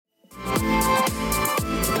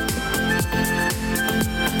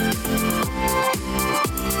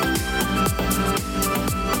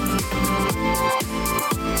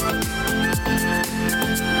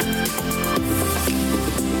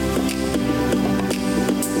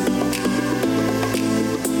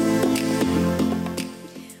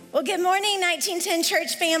Good morning, 1910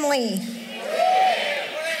 Church family.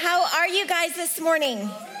 How are you guys this morning?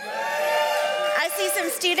 I see some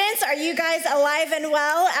students. Are you guys alive and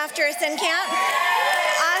well after a sin camp?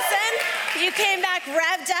 Awesome. You came back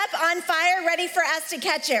revved up, on fire, ready for us to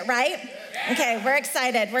catch it, right? Okay, we're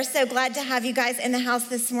excited. We're so glad to have you guys in the house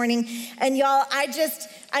this morning. And y'all, I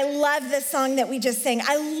love this song that we just sang.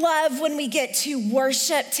 I love when we get to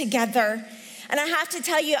worship together. And I have to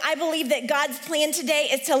tell you, I believe that God's plan today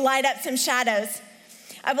is to light up some shadows.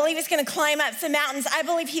 I believe he's gonna climb up some mountains. I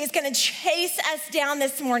believe he is gonna chase us down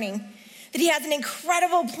this morning, that he has an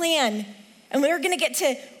incredible plan, and we're gonna get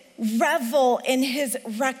to revel in his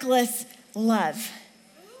reckless love.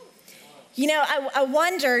 You know, I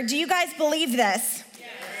wonder, do you guys believe this?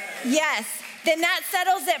 Yes. Then that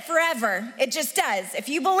settles it forever. It just does. If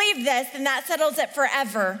you believe this, then that settles it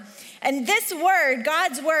forever. And this word,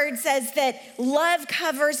 God's word, says that love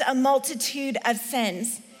covers a multitude of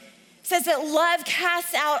sins. It says that love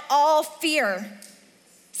casts out all fear.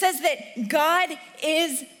 It says that God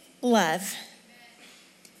is love.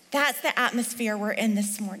 That's the atmosphere we're in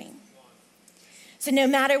this morning. So no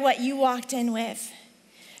matter what you walked in with,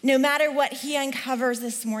 no matter what he uncovers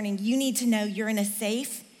this morning, you need to know you're in a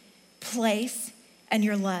safe place and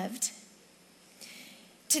you're loved.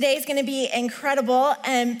 Today's gonna be incredible.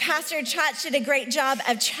 Pastor Chach did a great job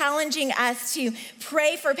of challenging us to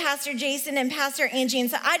pray for Pastor Jason and Pastor Angie. And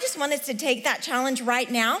so I just want us to take that challenge right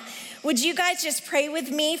now. Would you guys just pray with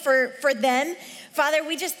me for them? Father,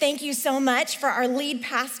 we just thank you so much for our lead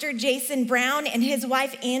pastor, Jason Brown, and his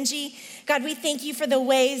wife, Angie. God, we thank you for the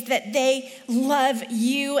ways that they love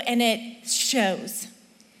you and it shows.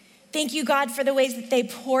 Thank you, God, for the ways that they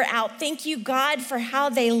pour out. Thank you, God, for how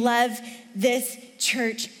they love this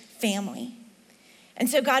church family. And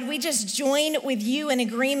so, God, we just join with you in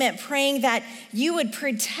agreement, praying that you would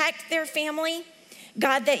protect their family,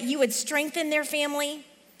 God, that you would strengthen their family.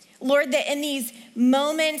 Lord, that in these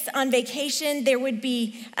moments on vacation, there would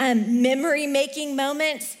be memory-making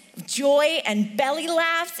moments, joy and belly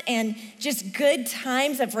laughs and just good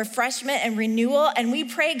times of refreshment and renewal. And we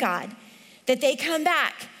pray, God, that they come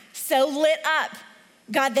back so lit up,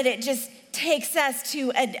 God, that it just takes us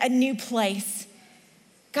to a new place.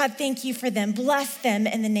 God, thank you for them. Bless them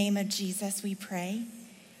in the name of Jesus, we pray.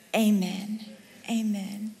 Amen.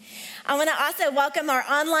 Amen. I want to also welcome our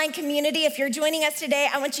online community. If you're joining us today,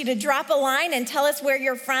 I want you to drop a line and tell us where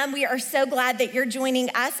you're from. We are so glad that you're joining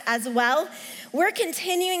us as well. We're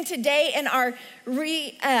continuing today in our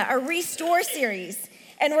Restore series,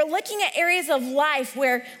 and we're looking at areas of life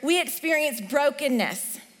where we experience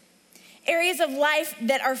brokenness, areas of life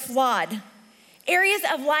that are flawed, areas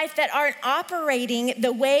of life that aren't operating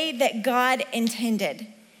the way that God intended.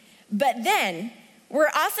 But then we're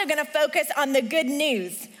also gonna focus on the good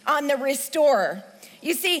news, on the restorer.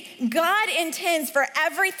 You see, God intends for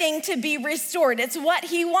everything to be restored. It's what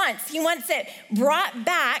he wants. He wants it brought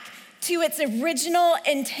back to its original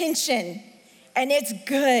intention, and it's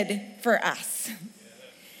good for us.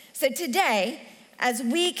 So today, as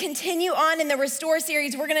we continue on in the Restore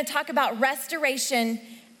series, we're gonna talk about restoration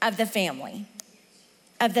of the family.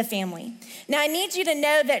 Now, I need you to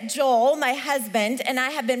know that Joel, my husband, and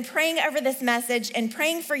I have been praying over this message and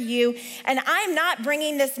praying for you, and I'm not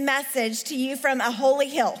bringing this message to you from a holy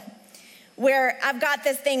hill where I've got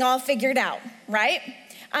this thing all figured out, right?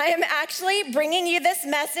 I am actually bringing you this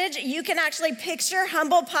message. You can actually picture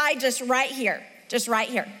humble pie just right here,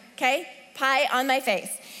 okay? Pie on my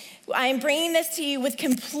face. I am bringing this to you with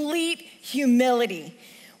complete humility.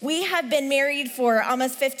 We have been married for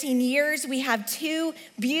almost 15 years. We have 2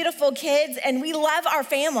 beautiful kids, and we love our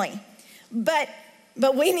family. But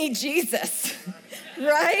we need Jesus,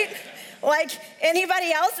 right? Like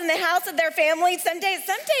anybody else in the house of their family, some days,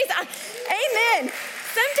 amen.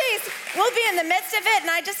 Some days we'll be in the midst of it, and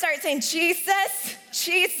I just start saying, Jesus,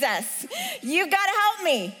 you gotta help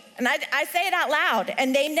me. And I say it out loud,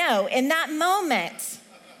 and they know in that moment,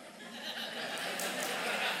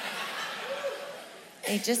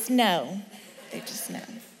 They just know.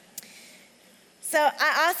 So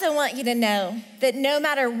I also want you to know that no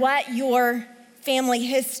matter what your family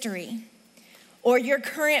history or your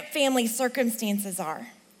current family circumstances are,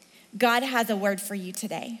 God has a word for you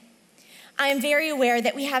today. I am very aware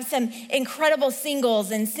that we have some incredible singles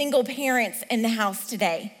and single parents in the house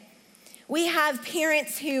today. We have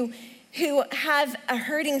parents who have a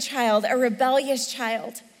hurting child, a rebellious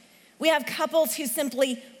child. We have couples who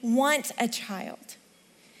simply want a child.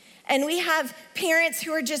 And we have parents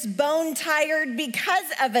who are just bone tired because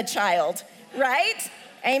of a child, right?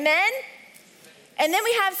 Amen? And then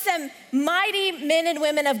we have some mighty men and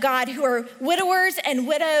women of God who are widowers and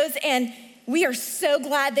widows, and We are so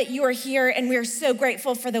glad that you are here, and we are so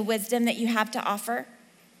grateful for the wisdom that you have to offer.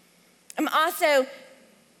 I'm also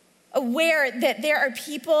aware that there are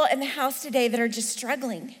people in the house today that are just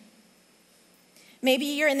struggling. Maybe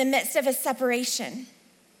you're in the midst of a separation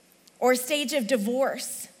or a stage of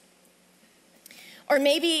divorce. Or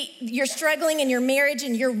maybe you're struggling in your marriage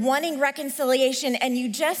and you're wanting reconciliation and you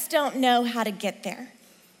just don't know how to get there.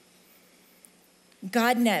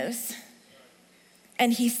 God knows,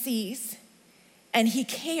 and he sees, and he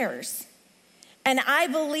cares. And I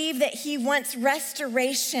believe that he wants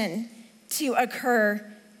restoration to occur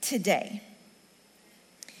today.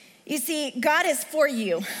 You see, God is for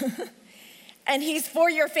you, and he's for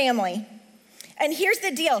your family. And here's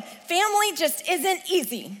the deal, family just isn't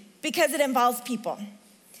easy because it involves people.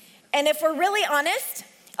 And if we're really honest,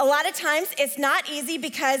 a lot of times it's not easy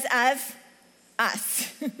because of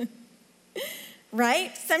us.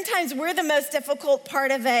 Right? Sometimes we're the most difficult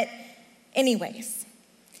part of it anyways.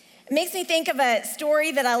 It makes me think of a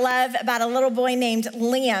story that I love about a little boy named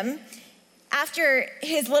Liam. After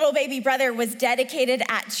his little baby brother was dedicated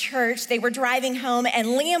at church, they were driving home and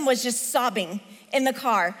Liam was just sobbing in the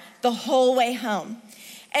car the whole way home.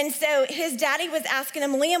 And so his daddy was asking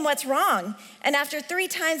him, Liam, what's wrong? And after 3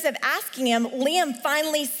 times of asking him, Liam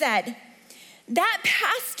finally said, that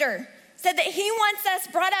pastor said that he wants us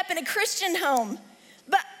brought up in a Christian home,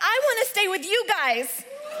 but I want to stay with you guys.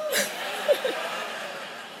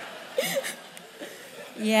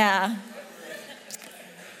 Yeah.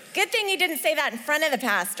 Good thing he didn't say that in front of the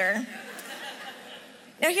pastor.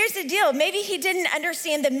 Now here's the deal. Maybe he didn't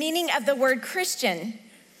understand the meaning of the word Christian.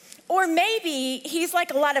 Or maybe he's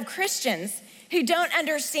like a lot of Christians who don't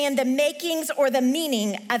understand the makings or the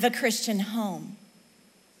meaning of a Christian home,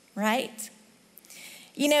 right?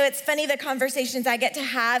 You know, it's funny the conversations I get to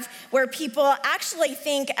have where people actually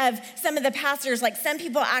think of some of the pastors, like some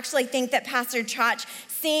people actually think that Pastor Chach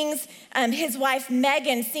sings, his wife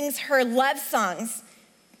Megan sings her love songs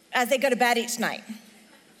as they go to bed each night.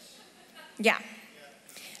 Yeah.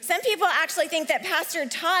 Some people actually think that Pastor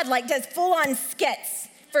Todd does full-on skits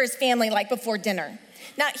for his family before dinner.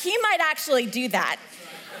 Now, he might actually do that.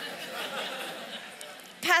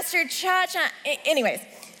 Pastor Chach, anyways,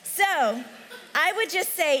 so I would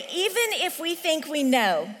just say, even if we think we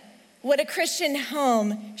know what a Christian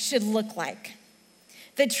home should look like,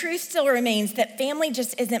 the truth still remains that family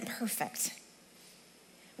just isn't perfect.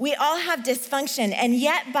 We all have dysfunction, and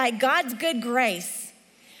yet by God's good grace,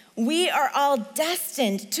 we are all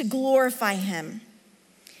destined to glorify him.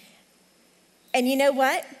 And you know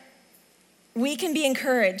what? We can be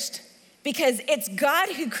encouraged because it's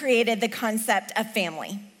God who created the concept of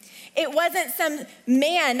family. It wasn't some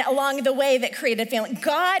man along the way that created family.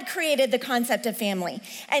 God created the concept of family,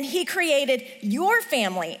 and he created your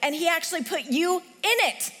family, and he actually put you in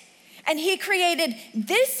it, and he created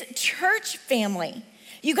this church family.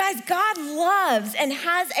 You guys, God loves and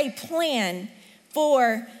has a plan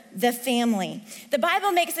for the family. The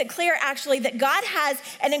Bible makes it clear, actually, that God has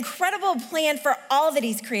an incredible plan for all that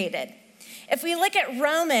he's created. If we look at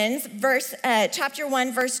Romans chapter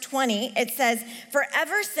 1, verse 20, it says, "For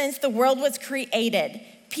ever since the world was created,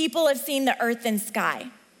 people have seen the earth and sky.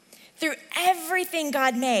 Through everything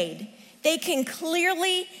God made, they can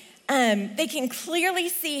clearly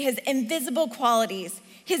see his invisible qualities,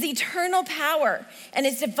 his eternal power, and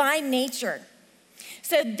his divine nature.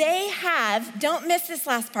 So they have," don't miss this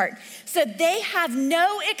last part, "so they have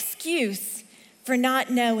no excuse for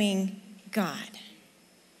not knowing God."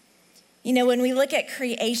 You know, when we look at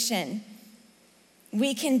creation,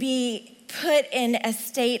 we can be put in a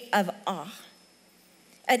state of awe.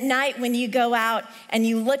 At night, when you go out and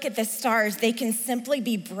you look at the stars, they can simply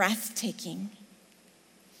be breathtaking.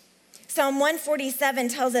 Psalm 147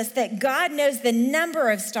 tells us that God knows the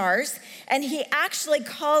number of stars, and he actually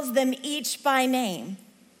calls them each by name.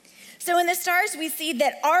 So in the stars, we see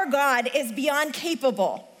that our God is beyond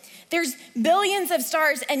capable. There's billions of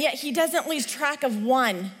stars, and yet he doesn't lose track of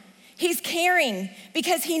one. He's caring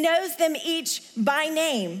because he knows them each by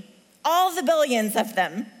name, all the billions of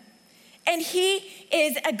them. And he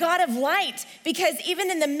is a God of light because even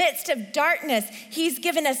in the midst of darkness, he's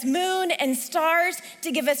given us moon and stars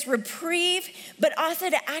to give us reprieve, but also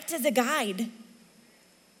to act as a guide.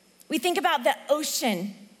 We think about the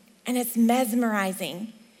ocean, and it's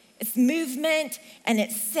mesmerizing. Its movement and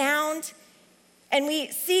its sound. And we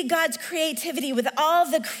see God's creativity with all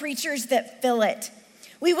the creatures that fill it.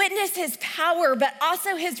 We witness his power, but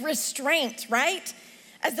also his restraint, right?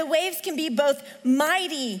 As the waves can be both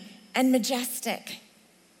mighty and majestic.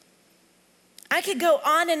 I could go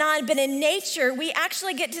on and on, but in nature, we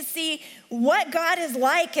actually get to see what God is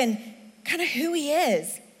like and kind of who he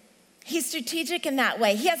is. He's strategic in that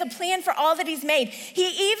way. He has a plan for all that he's made. He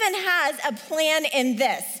even has a plan in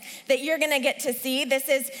this that you're gonna get to see. This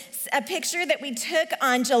is a picture that we took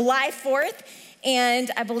on July 4th, and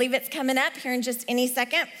I believe it's coming up here in just any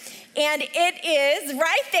second. And it is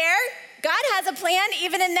right there. God has a plan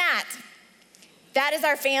even in that. That is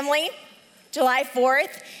our family, July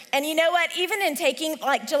 4th. And you know what? Even in taking,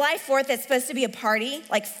 like July 4th, it's supposed to be a party,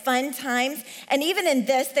 like fun times. And even in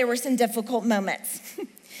this, there were some difficult moments.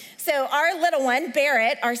 So our little one,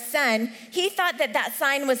 Barrett, our son, he thought that that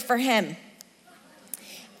sign was for him.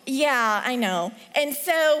 Yeah, I know. And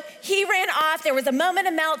so he ran off. There was a moment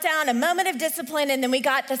of meltdown, a moment of discipline, and then we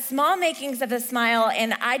got the small makings of a smile,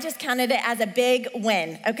 and I just counted it as a big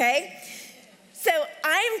win, okay? So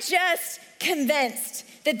I'm just convinced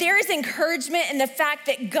that there is encouragement in the fact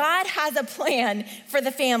that God has a plan for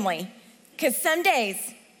the family. Because some days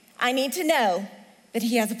I need to know that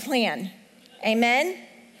he has a plan. Amen?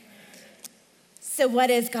 So what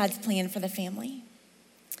is God's plan for the family?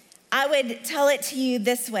 I would tell it to you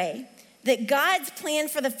this way, that God's plan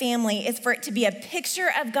for the family is for it to be a picture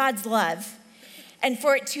of God's love and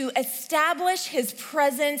for it to establish his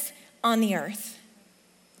presence on the earth,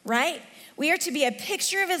 right? We are to be a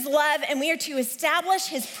picture of his love, and we are to establish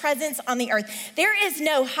his presence on the earth. There is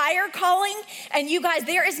no higher calling, and you guys,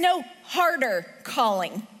 there is no harder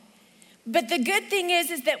calling. But the good thing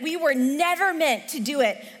is that we were never meant to do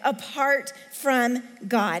it apart from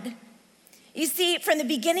God. You see, from the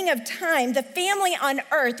beginning of time, the family on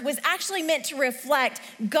earth was actually meant to reflect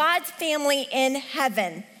God's family in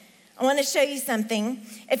heaven. I want to show you something.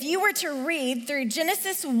 If you were to read through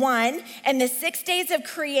Genesis 1 and the 6 days of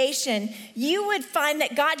creation, you would find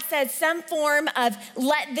that God said some form of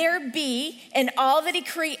let there be in all that he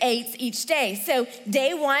creates each day. So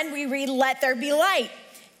day 1, we read, let there be light,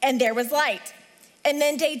 and there was light. And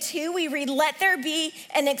then day 2, we read, let there be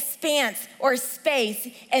an expanse or space,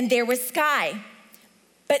 and there was sky.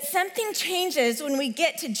 But something changes when we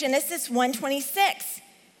get to Genesis 1:26.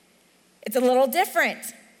 It's a little different.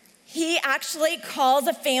 He actually calls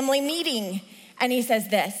a family meeting, and he says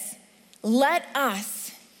this, let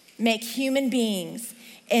us make human beings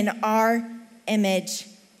in our image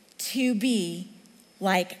to be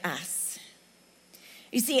like us.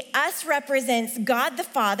 You see, us represents God the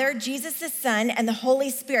Father, Jesus the Son, and the Holy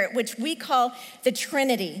Spirit, which we call the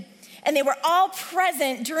Trinity. And they were all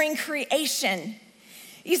present during creation.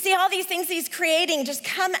 You see, all these things he's creating just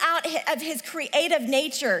come out of his creative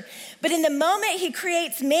nature. But in the moment he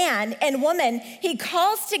creates man and woman, he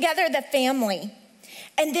calls together the family.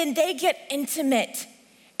 And then they get intimate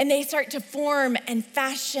and they start to form and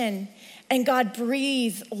fashion. And God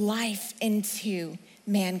breathes life into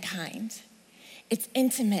mankind. It's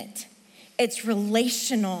intimate. It's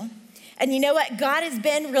relational. And you know what? God has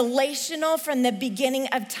been relational from the beginning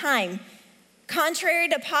of time. Contrary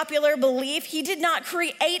to popular belief, he did not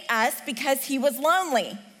create us because he was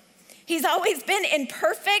lonely. He's always been in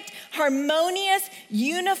perfect, harmonious,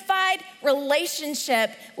 unified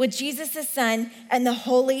relationship with Jesus the Son and the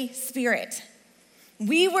Holy Spirit.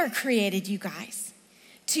 We were created, you guys,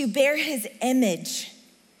 to bear his image,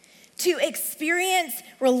 to experience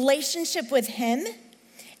relationship with him,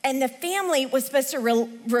 and the family was supposed to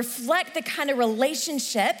reflect the kind of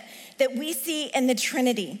relationship that we see in the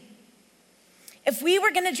Trinity. If we were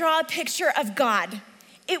gonna draw a picture of God,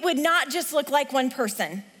 it would not just look like one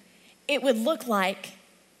person. It would look like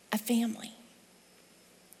a family.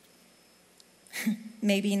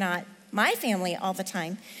 Maybe not my family all the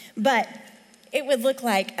time, but it would look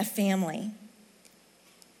like a family.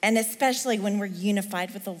 And especially when we're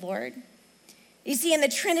unified with the Lord. You see, in the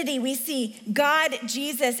Trinity, we see God,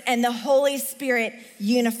 Jesus, and the Holy Spirit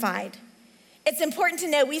unified. It's important to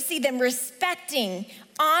know we see them respecting,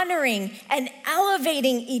 honoring, and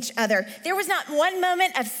elevating each other. There was not one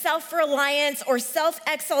moment of self-reliance or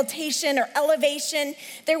self-exaltation or elevation.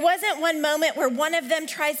 There wasn't one moment where one of them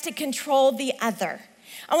tries to control the other.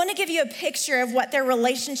 I want to give you a picture of what their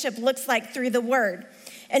relationship looks like through the word.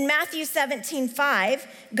 In Matthew 17:5,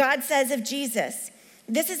 God says of Jesus,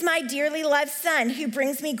 "This is my dearly loved son who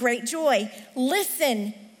brings me great joy.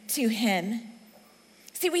 Listen to him."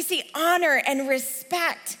 See, we see honor and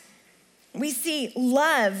respect. We see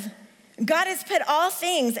love. God has put all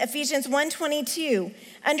things, Ephesians 1:22,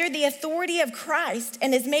 under the authority of Christ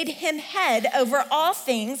and has made him head over all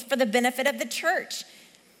things for the benefit of the church.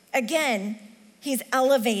 Again, he's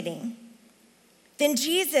elevating. Then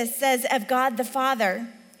Jesus says of God the Father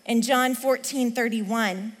in John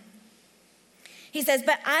 14:31, he says,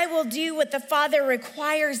 "But I will do what the Father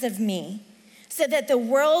requires of me, so that the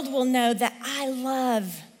world will know that I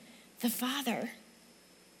love the Father."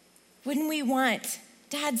 Wouldn't we want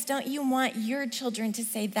Dads, don't you want your children to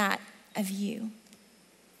say that of you?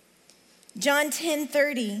 John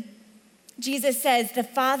 10:30, Jesus says, the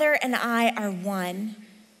Father and I are one.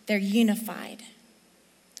 They're unified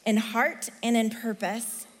in heart and in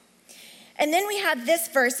purpose. And then we have this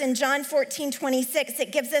verse in John 14:26.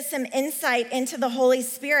 It gives us some insight into the Holy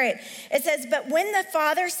Spirit. It says, but when the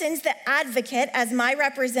Father sends the advocate as my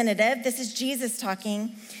representative, this is Jesus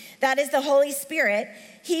talking, that is the Holy Spirit,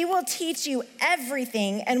 he will teach you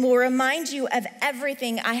everything and will remind you of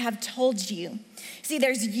everything I have told you. See,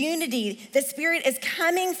 there's unity. The Spirit is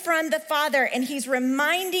coming from the Father, and he's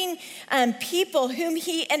reminding people whom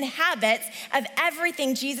he inhabits of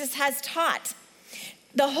everything Jesus has taught.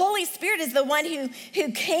 The Holy Spirit is the one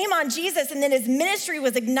who came on Jesus, and then his ministry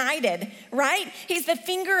was ignited, right? He's the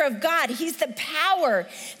finger of God. He's the power.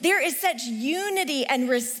 There is such unity and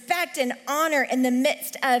respect and honor in the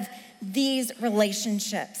midst of these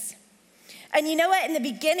relationships. And you know what? In the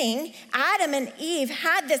beginning, Adam and Eve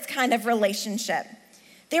had this kind of relationship.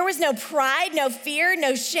 There was no pride, no fear,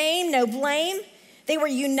 no shame, no blame. They were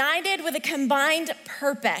united with a combined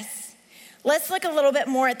purpose. Let's look a little bit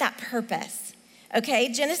more at that purpose.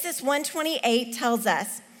 Okay, Genesis 1:28 tells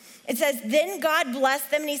us, it says, then God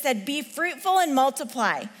blessed them and he said, be fruitful and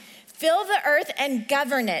multiply, fill the earth and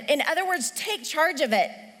govern it. In other words, take charge of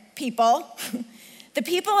it, people. The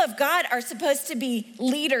people of God are supposed to be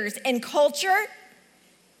leaders in culture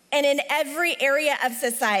and in every area of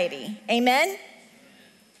society. Amen?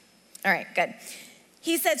 All right, good.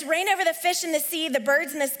 He says, reign over the fish in the sea, the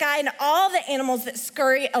birds in the sky, and all the animals that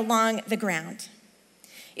scurry along the ground.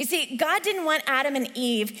 You see, God didn't want Adam and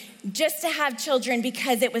Eve just to have children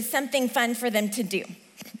because it was something fun for them to do,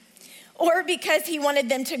 or because he wanted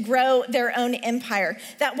them to grow their own empire.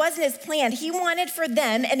 That wasn't his plan. He wanted for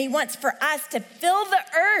them, and he wants for us to fill the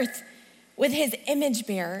earth with his image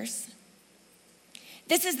bearers.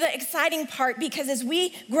 This is the exciting part, because as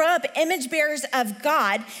we grow up image bearers of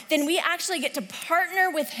God, then we actually get to partner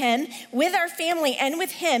with him, with our family, and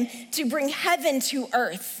with him to bring heaven to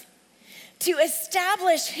earth, to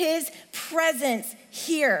establish his presence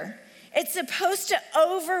here. It's supposed to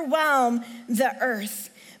overwhelm the earth.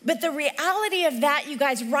 But the reality of that, you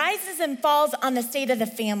guys, rises and falls on the state of the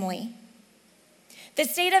family. The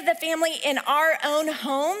state of the family in our own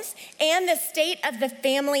homes and the state of the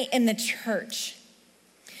family in the church.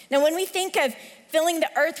 Now, when we think of filling the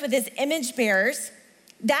earth with his image bearers,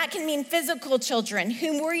 that can mean physical children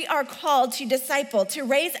whom we are called to disciple, to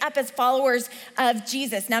raise up as followers of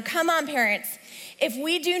Jesus. Now, come on, parents. If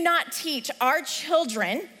we do not teach our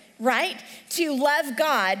children, right, to love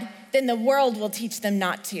God, then the world will teach them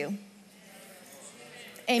not to.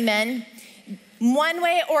 Amen. One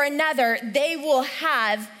way or another, they will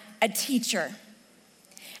have a teacher.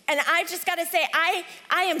 And I just gotta say, I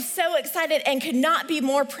am so excited and could not be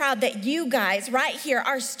more proud that you guys right here,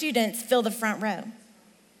 our students, fill the front row.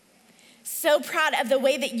 So proud of the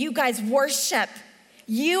way that you guys worship.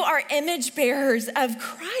 You are image bearers of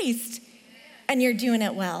Christ, and you're doing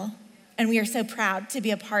it well. And we are so proud to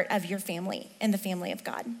be a part of your family and the family of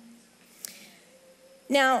God.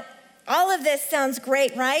 Now, all of this sounds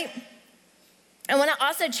great, right? I want to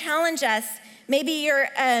also challenge us. Maybe you're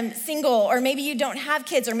single, or maybe you don't have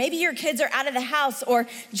kids, or maybe your kids are out of the house, or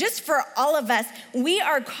just for all of us, we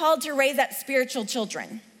are called to raise up spiritual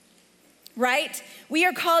children, right? We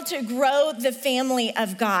are called to grow the family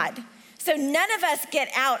of God. So none of us get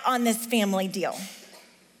out on this family deal.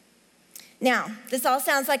 Now, this all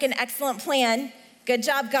sounds like an excellent plan. Good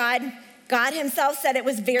job, God. God himself said it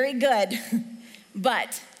was very good.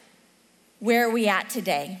 But where are we at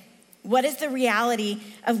today? What is the reality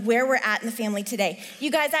of where we're at in the family today? You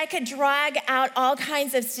guys, I could drag out all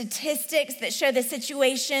kinds of statistics that show the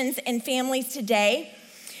situations in families today,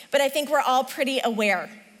 but I think we're all pretty aware.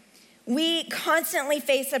 We constantly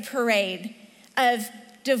face a parade of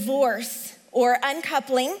divorce or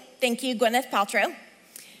uncoupling, thank you, Gwyneth Paltrow,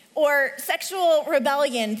 or sexual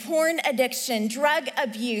rebellion, porn addiction, drug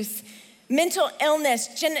abuse, mental illness,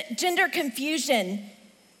 gender confusion,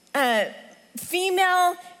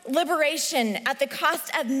 female liberation at the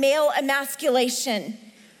cost of male emasculation.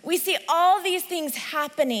 We see all these things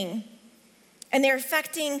happening, and they're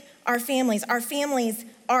affecting our families. Our families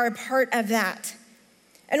are a part of that.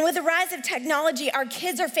 And with the rise of technology, our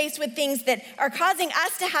kids are faced with things that are causing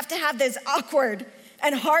us to have those awkward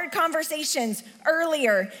and hard conversations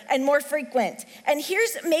earlier and more frequent. And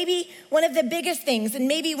here's maybe one of the biggest things, and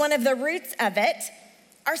maybe one of the roots of it.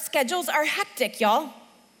 Our schedules are hectic, y'all.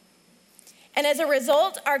 And as a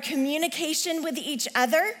result, our communication with each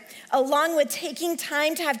other, along with taking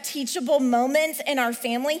time to have teachable moments in our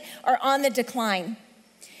family, are on the decline.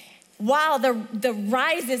 while the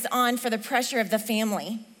rise is on for the pressure of the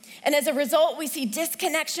family. And as a result, we see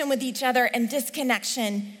disconnection with each other and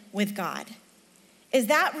disconnection with God. Is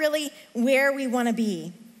that really where we want to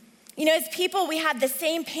be? You know, as people, we have the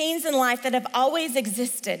same pains in life that have always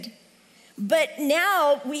existed. But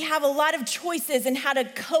now we have a lot of choices in how to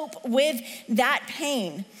cope with that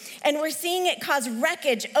pain. And we're seeing it cause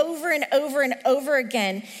wreckage over and over and over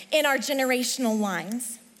again in our generational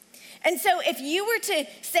lines. And so if you were to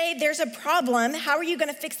say there's a problem, how are you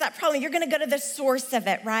going to fix that problem? You're going to go to the source of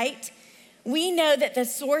it, right? We know that the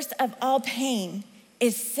source of all pain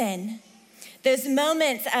is sin. Those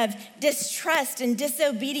moments of distrust and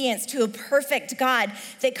disobedience to a perfect God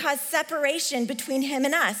that cause separation between him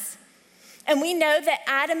and us. And we know that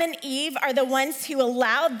Adam and Eve are the ones who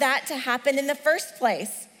allowed that to happen in the first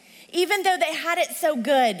place, even though they had it so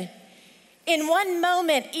good. In one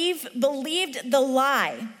moment, Eve believed the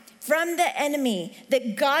lie from the enemy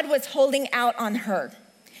that God was holding out on her,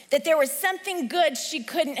 that there was something good she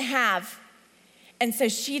couldn't have. And so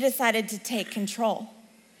she decided to take control.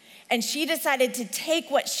 And she decided to take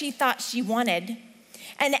what she thought she wanted.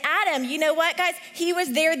 And Adam, you know what, guys? He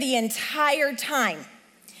was there the entire time.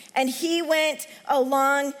 And he went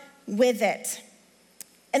along with it.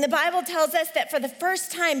 And the Bible tells us that for the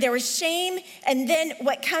first time there was shame, and then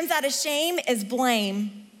what comes out of shame is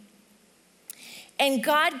blame. And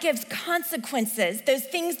God gives consequences, those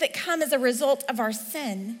things that come as a result of our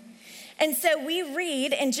sin. And so we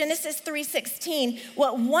read in Genesis 3:16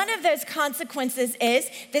 what one of those consequences is.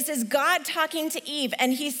 This is God talking to Eve,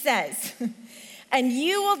 and he says, "And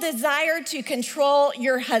you will desire to control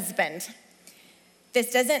your husband."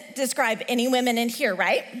 This doesn't describe any women in here,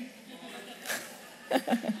 right?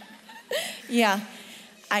 Yeah,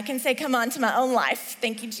 I can say, come on to my own life.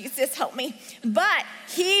 Thank you, Jesus, help me. But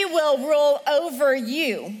he will rule over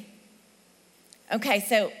you.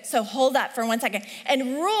 Okay, so hold up for 1 second.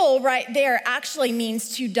 And rule right there actually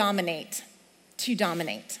means to dominate, to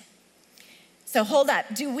dominate. So hold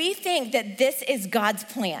up. Do we think that this is God's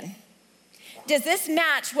plan? Does this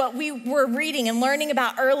match what we were reading and learning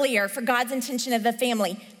about earlier for God's intention of the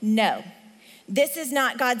family? No, this is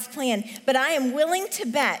not God's plan. But I am willing to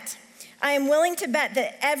bet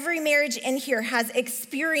that every marriage in here has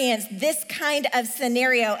experienced this kind of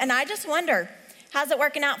scenario. And I just wonder, how's it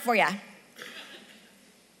working out for you?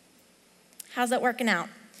 How's it working out?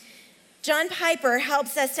 John Piper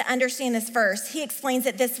helps us to understand this verse. He explains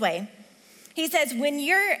it this way. He says, when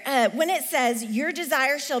it says, your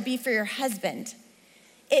desire shall be for your husband,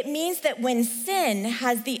 it means that when sin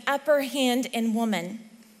has the upper hand in woman,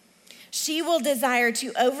 she will desire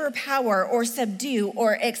to overpower or subdue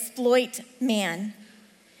or exploit man.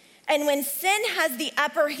 And when sin has the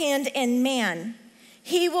upper hand in man,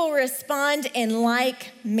 he will respond in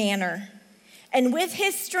like manner. And with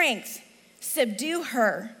his strength, subdue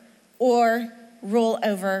her or rule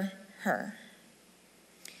over her.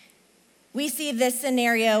 We see this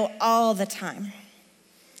scenario all the time.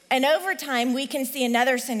 And over time, we can see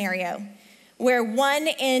another scenario where one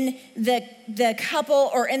in the couple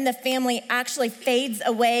or in the family actually fades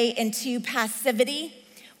away into passivity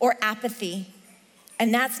or apathy.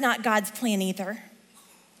 And that's not God's plan either.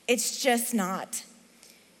 It's just not.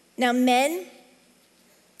 Now, men,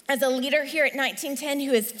 as a leader here at 1910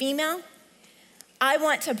 who is female, I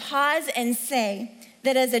want to pause and say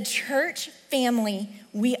that as a church family,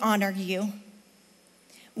 we honor you.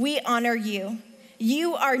 We honor you.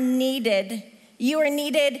 You are needed. You are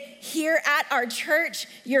needed here at our church.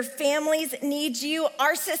 Your families need you.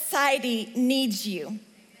 Our society needs you.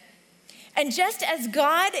 And just as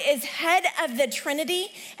God is head of the Trinity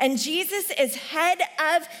and Jesus is head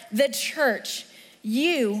of the church,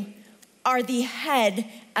 you are the head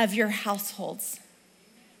of your households.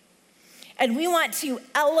 And we want to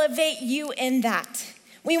elevate you in that.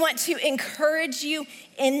 We want to encourage you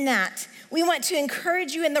in that. We want to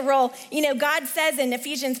encourage you in the role. You know, God says in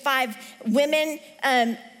Ephesians 5, women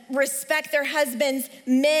respect their husbands,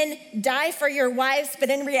 men die for your wives. But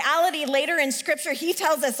in reality, later in scripture, he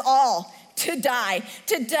tells us all to die,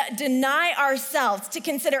 to deny ourselves, to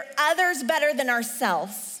consider others better than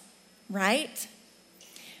ourselves, right?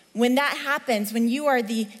 When that happens, when you are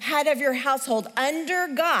the head of your household under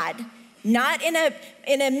God, not in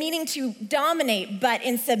a meaning to dominate, but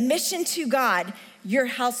in submission to God, your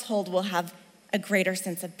household will have a greater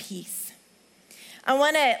sense of peace. I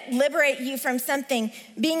want to liberate you from something.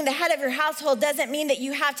 Being the head of your household doesn't mean that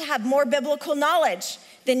you have to have more biblical knowledge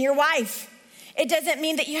than your wife. It doesn't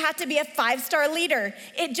mean that you have to be a 5-star leader.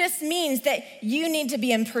 It just means that you need to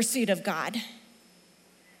be in pursuit of God.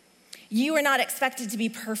 You are not expected to be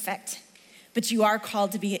perfect, but you are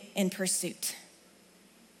called to be in pursuit.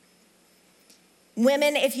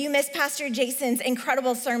 Women, if you missed Pastor Jason's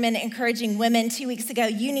incredible sermon encouraging women 2 weeks ago,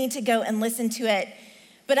 you need to go and listen to it.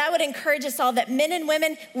 But I would encourage us all that men and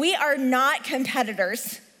women, we are not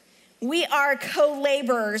competitors. We are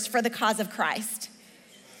co-laborers for the cause of Christ.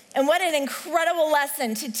 And what an incredible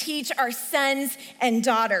lesson to teach our sons and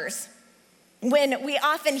daughters. When we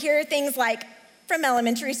often hear things like, from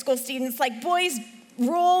elementary school students, like boys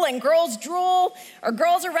rule and girls drool, or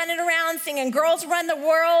girls are running around singing Girls Run the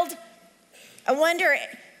World. I wonder,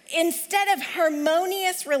 instead of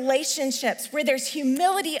harmonious relationships where there's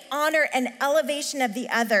humility, honor, and elevation of the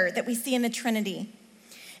other that we see in the Trinity,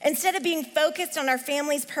 instead of being focused on our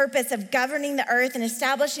family's purpose of governing the earth and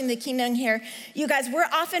establishing the kingdom here, you guys, we're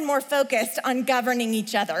often more focused on governing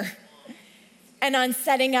each other and on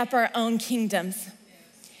setting up our own kingdoms.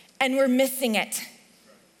 And we're missing it.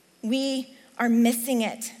 We are missing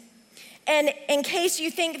it. And in case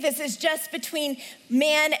you think this is just between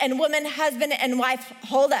man and woman, husband and wife,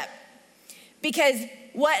 hold up. Because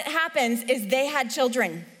what happens is they had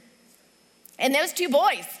children. And those two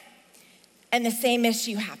boys. And the same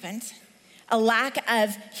issue happened. A lack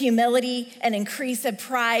of humility, an increase of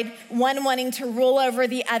pride, one wanting to rule over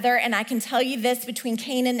the other. And I can tell you this, between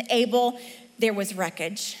Cain and Abel, there was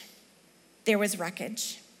wreckage. There was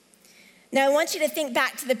wreckage. Now, I want you to think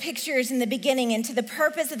back to the pictures in the beginning and to the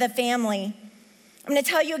purpose of the family. I'm going to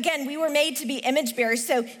tell you again, we were made to be image bearers.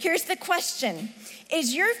 So here's the question.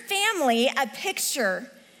 Is your family a picture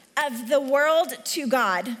of the world to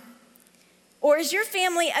God? Or is your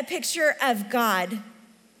family a picture of God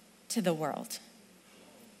to the world?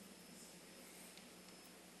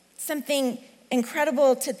 Something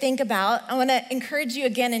incredible to think about. I want to encourage you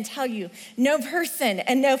again and tell you, no person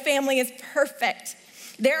and no family is perfect.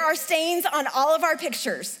 There are stains on all of our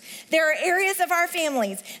pictures. There are areas of our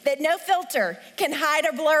families that no filter can hide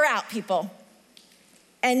or blur out, people.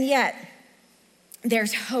 And yet,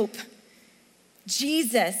 there's hope.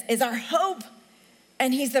 Jesus is our hope,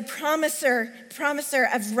 and he's the promiser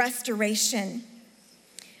of restoration.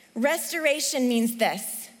 Restoration means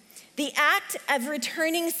this: the act of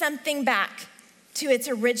returning something back to its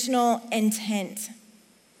original intent.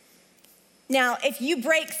 Now, if you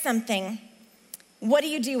break something, what do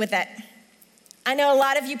you do with it? I know a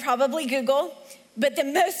lot of you probably Google, but the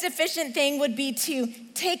most efficient thing would be to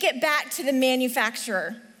take it back to the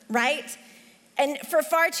manufacturer, right? And for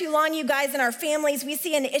far too long, you guys, in our families, we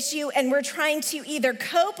see an issue and we're trying to either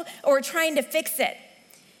cope or we're trying to fix it.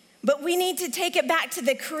 But we need to take it back to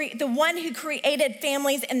the one who created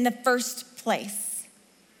families in the first place.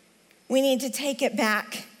 We need to take it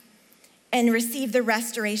back and receive the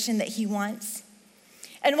restoration that he wants.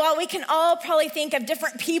 And while we can all probably think of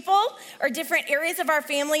different people or different areas of our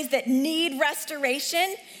families that need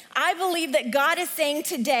restoration, I believe that God is saying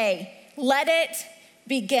today, let it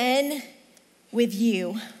begin with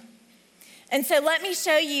you. And so let me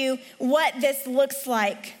show you what this looks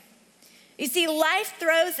like. You see, life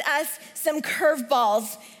throws us some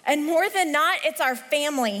curveballs, and more than not, it's our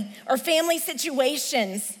family or family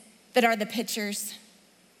situations that are the pictures.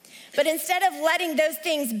 But instead of letting those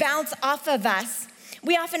things bounce off of us,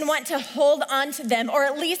 we often want to hold on to them or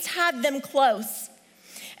at least have them close.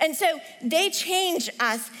 And so they change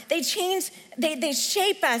us, they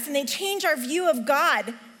shape us, and they change our view of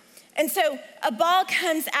God. And so a ball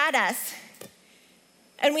comes at us,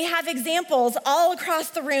 and we have examples all across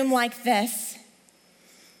the room like this.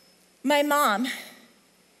 My mom,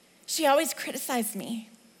 she always criticized me.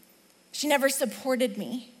 She never supported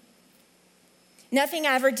me. Nothing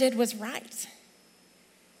I ever did was right.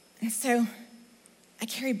 And so I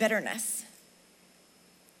carry bitterness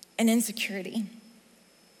and insecurity.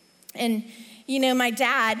 And you know, my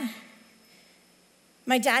dad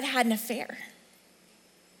had an affair.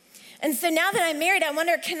 And so now that I'm married, I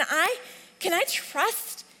wonder, can I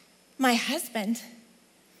trust my husband?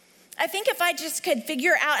 I think if I just could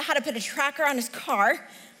figure out how to put a tracker on his car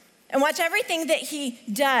and watch everything that he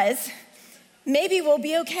does, maybe we'll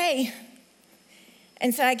be okay.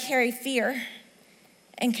 And so I carry fear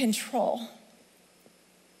and control.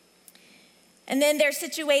 And then there's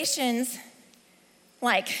situations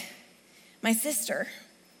like my sister.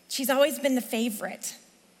 She's always been the favorite.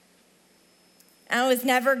 I was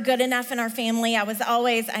never good enough in our family.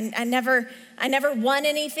 I never won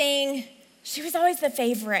anything. She was always the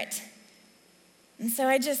favorite. And so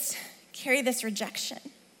I just carry this rejection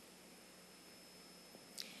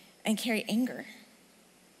and carry anger.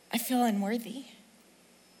 I feel unworthy.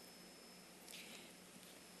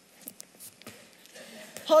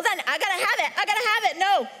 Hold on, I gotta have it.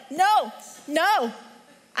 No.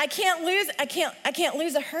 I can't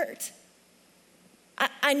lose a hurt.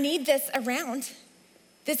 I need this around.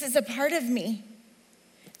 This is a part of me.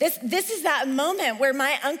 This is that moment where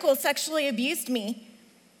my uncle sexually abused me.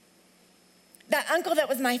 That uncle that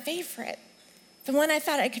was my favorite, the one I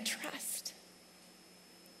thought I could trust.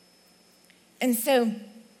 And so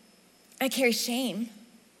I carry shame.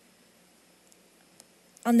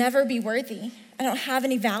 I'll never be worthy. I don't have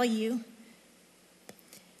any value.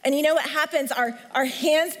 And you know what happens? Our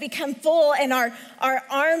hands become full and our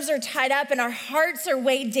arms are tied up and our hearts are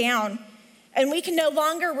weighed down. And we can no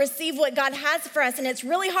longer receive what God has for us. And it's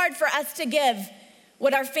really hard for us to give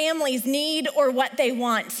what our families need or what they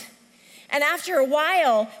want. And after a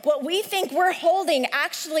while, what we think we're holding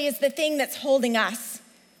actually is the thing that's holding us.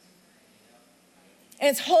 And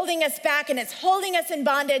it's holding us back and it's holding us in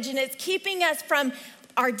bondage and it's keeping us from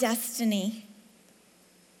our destiny.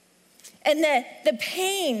 And the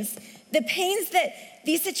pains that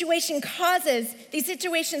these situations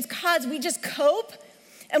cause, we just cope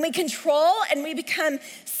and we control and we become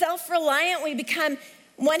self-reliant. We become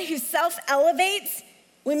one who self-elevates.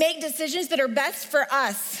 We make decisions that are best for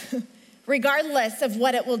us, regardless of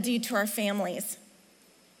what it will do to our families.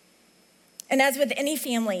 And as with any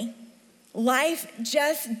family, life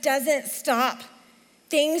just doesn't stop.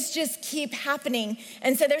 Things just keep happening.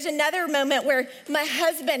 And so there's another moment where my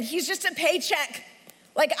husband, he's just a paycheck.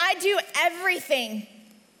 Like I do everything.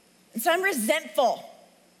 And so I'm resentful.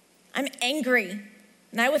 I'm angry.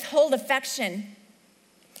 And I withhold affection.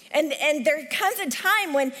 And there comes a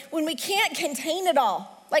time when we can't contain it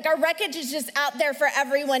all. Like our wreckage is just out there for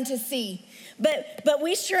everyone to see. But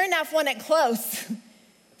we sure enough want it close.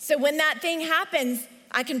 So when that thing happens,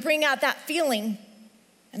 I can bring out that feeling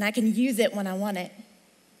and I can use it when I want it.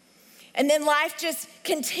 And then life just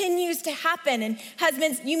continues to happen. And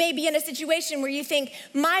husbands, you may be in a situation where you think,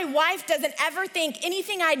 my wife doesn't ever think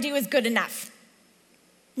anything I do is good enough.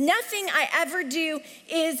 Nothing I ever do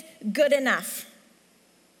is good enough.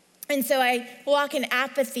 And so I walk in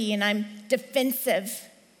apathy and I'm defensive.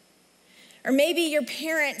 Or maybe your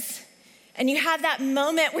parents and you have that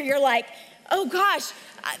moment where you're like, oh gosh,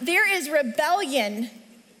 there is rebellion.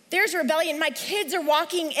 There's rebellion. My kids are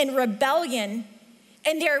walking in rebellion.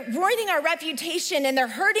 And they're ruining our reputation and they're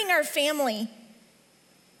hurting our family.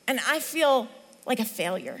 And I feel like a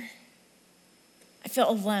failure. I feel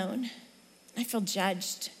alone. I feel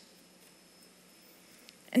judged.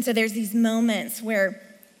 And so there's these moments where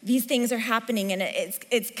these things are happening and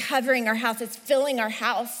it's covering our house, it's filling our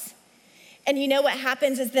house. And you know what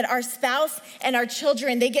happens is that our spouse and our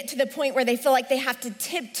children, they get to the point where they feel like they have to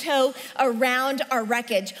tiptoe around our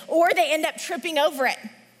wreckage, or they end up tripping over it.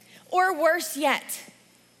 Or worse yet,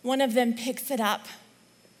 one of them picks it up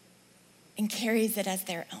and carries it as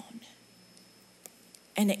their own.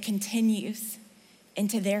 And it continues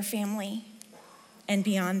into their family and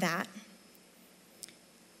beyond that.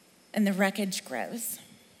 And the wreckage grows.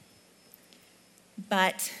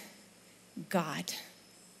 But God,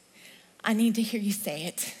 I need to hear you say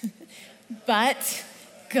it. But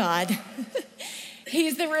God,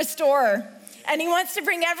 He's the restorer. And He wants to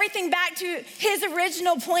bring everything back to His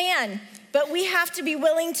original plan. But we have to be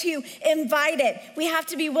willing to invite it. We have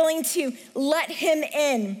to be willing to let Him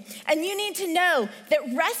in. And you need to know that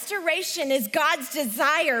restoration is God's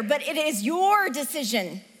desire, but it is your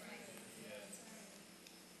decision.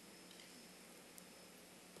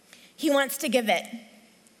 He wants to give it,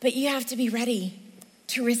 but you have to be ready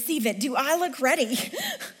to receive it. Do I look ready?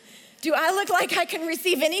 Do I look like I can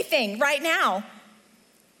receive anything right now?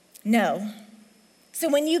 No. So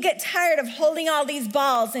when you get tired of holding all these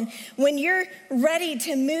balls and when you're ready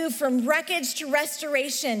to move from wreckage to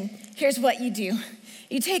restoration, here's what you do.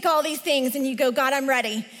 You take all these things and you go, God, I'm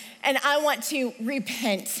ready. And I want to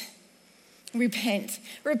repent. Repent.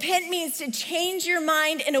 Repent means to change your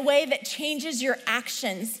mind in a way that changes your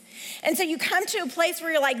actions. And so you come to a place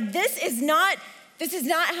where you're like, this is not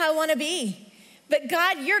how I want to be. But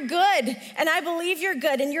God, you're good, and I believe you're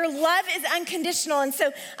good, and your love is unconditional. And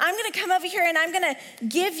so I'm gonna come over here and I'm gonna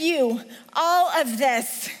give you all of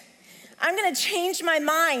this. I'm gonna change my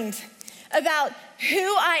mind about who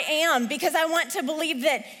I am because I want to believe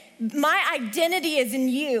that my identity is in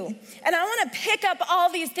you. And I wanna pick up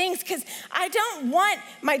all these things because I don't want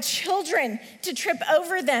my children to trip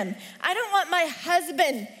over them. I don't want my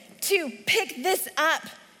husband to pick this up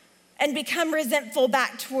and become resentful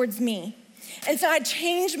back towards me. And so I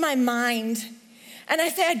change my mind and I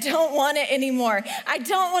say, I don't want it anymore. I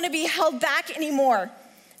don't want to be held back anymore.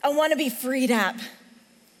 I want to be freed up.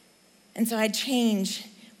 And so I change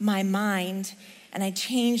my mind and I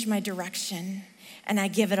change my direction and I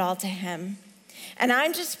give it all to Him. And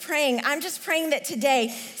I'm just praying that today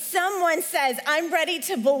someone says, I'm ready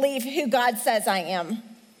to believe who God says I am.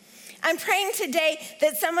 I'm praying today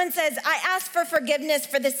that someone says, I ask for forgiveness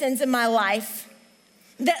for the sins of my life,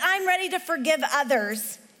 that I'm ready to forgive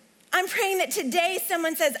others. I'm praying that today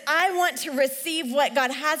someone says, I want to receive what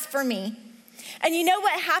God has for me. And you know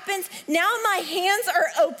what happens? Now my hands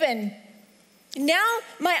are open. Now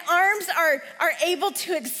my arms are able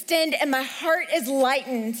to extend and my heart is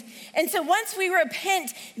lightened. And so once we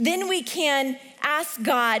repent, then we can ask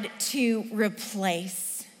God to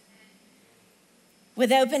replace.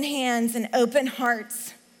 With open hands and open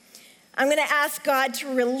hearts, I'm gonna ask God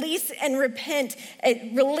to release and repent,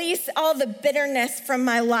 release all the bitterness from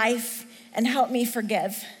my life and help me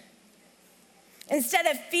forgive. Instead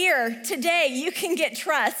of fear, today you can get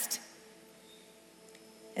trust.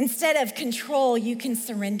 Instead of control, you can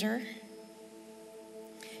surrender.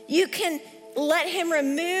 You can let him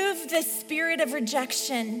remove the spirit of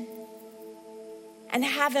rejection and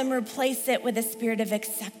have him replace it with a spirit of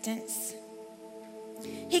acceptance.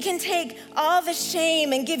 He can take all the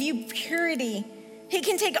shame and give you purity. He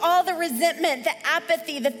can take all the resentment, the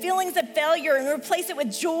apathy, the feelings of failure and replace it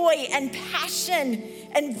with joy and passion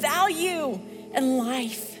and value and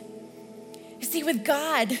life. You see, with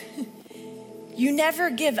God, you never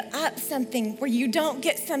give up something where you don't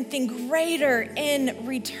get something greater in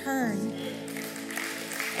return.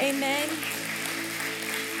 Amen.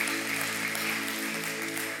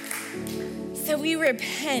 So we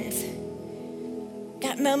repent.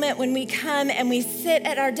 That moment when we come and we sit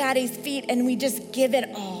at our daddy's feet and we just give it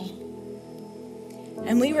all.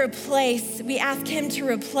 And we ask him to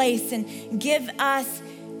replace and give us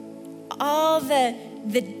all the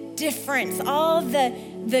difference, all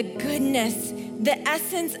the goodness, the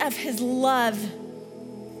essence of his love.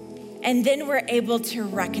 And then we're able to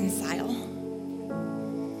reconcile.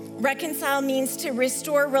 Reconcile means to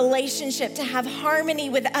restore relationship, to have harmony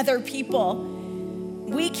with other people.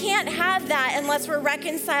 We can't have that unless we're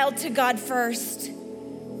reconciled to God first.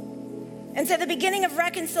 And so the beginning of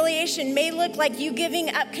reconciliation may look like you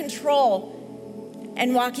giving up control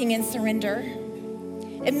and walking in surrender.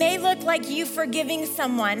 It may look like you forgiving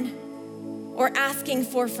someone or asking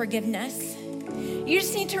for forgiveness. You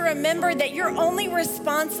just need to remember that you're only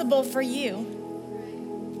responsible for you.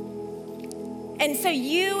 And so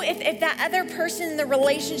if that other person in the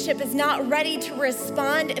relationship is not ready to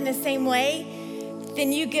respond in the same way,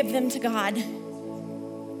 then you give them to God.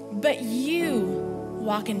 But you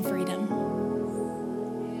walk in freedom.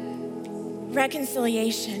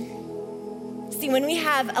 Reconciliation. See, when we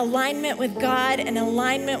have alignment with God and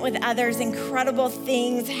alignment with others, incredible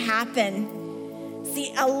things happen.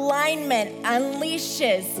 See, alignment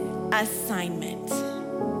unleashes assignment.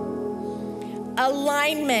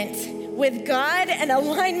 Alignment with God and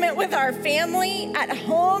alignment with our family at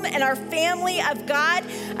home and our family of God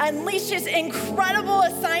unleashes incredible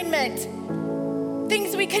assignment.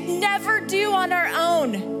 Things we could never do on our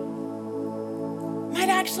own. Might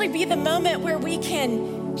actually be the moment where we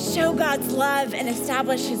can show God's love and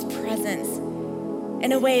establish his presence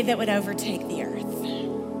in a way that would overtake the earth.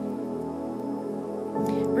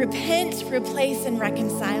 Repent, replace, and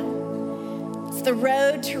reconcile. It's the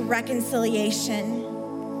road to reconciliation.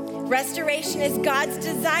 Restoration is God's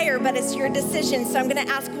desire, but it's your decision. So I'm going to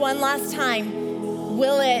ask one last time,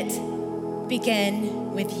 will it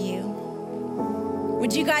begin with you?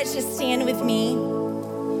 Would you guys just stand with me?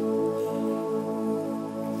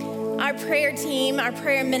 Our prayer team, our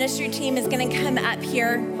prayer ministry team is going to come up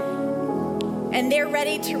here, and they're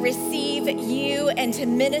ready to receive you and to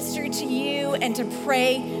minister to you and to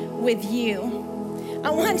pray with you.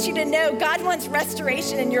 I want you to know God wants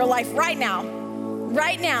restoration in your life right now.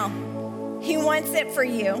 Right now, he wants it for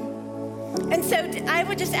you. And so I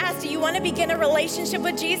would just ask, do you want to begin a relationship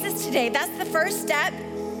with Jesus today? That's the first step.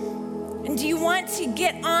 And do you want to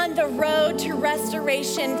get on the road to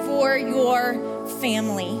restoration for your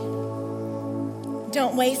family?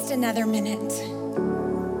 Don't waste another minute.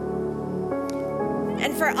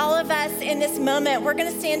 And for all of us in this moment, we're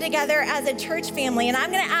going to stand together as a church family, and I'm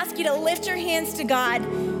going to ask you to lift your hands to God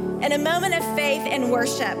in a moment of faith and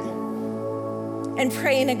worship. And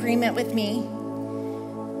pray in agreement with me.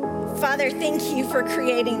 Father, thank you for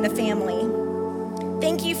creating the family.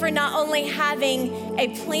 Thank you for not only having a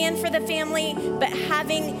plan for the family, but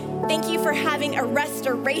thank you for having a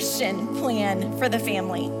restoration plan for the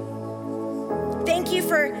family. Thank you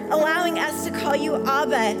for allowing us to call you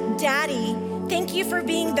Abba, Daddy. Thank you for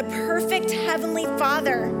being the perfect Heavenly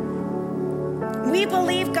Father. We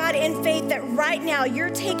believe, God, in faith that right now you're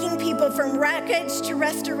taking people from wreckage to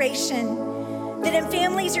restoration. That in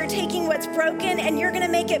families, you're taking what's broken and you're gonna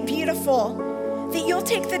make it beautiful. That you'll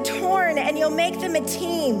take the torn and you'll make them a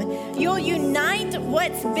team. You'll unite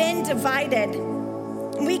what's been divided.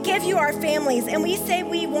 We give you our families, and we say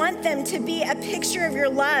we want them to be a picture of your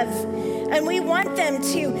love, and we want them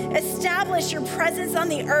to establish your presence on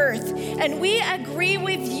the earth. And we agree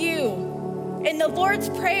with you in the Lord's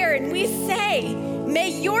Prayer, and we say, may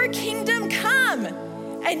your kingdom come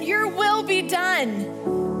and your will be done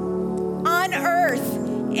on earth,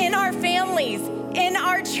 in our families, in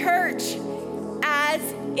our church, as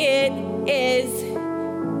it is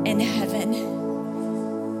in heaven.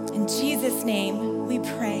 In Jesus' name we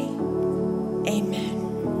pray, amen.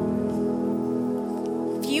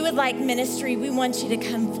 If you would like ministry, we want you to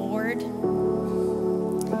come forward.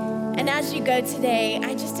 And as you go today,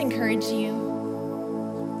 I just encourage you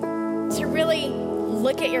to really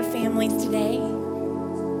look at your families today.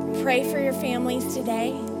 Pray for your families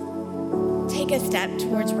today. Take a step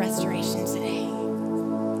towards restoration today.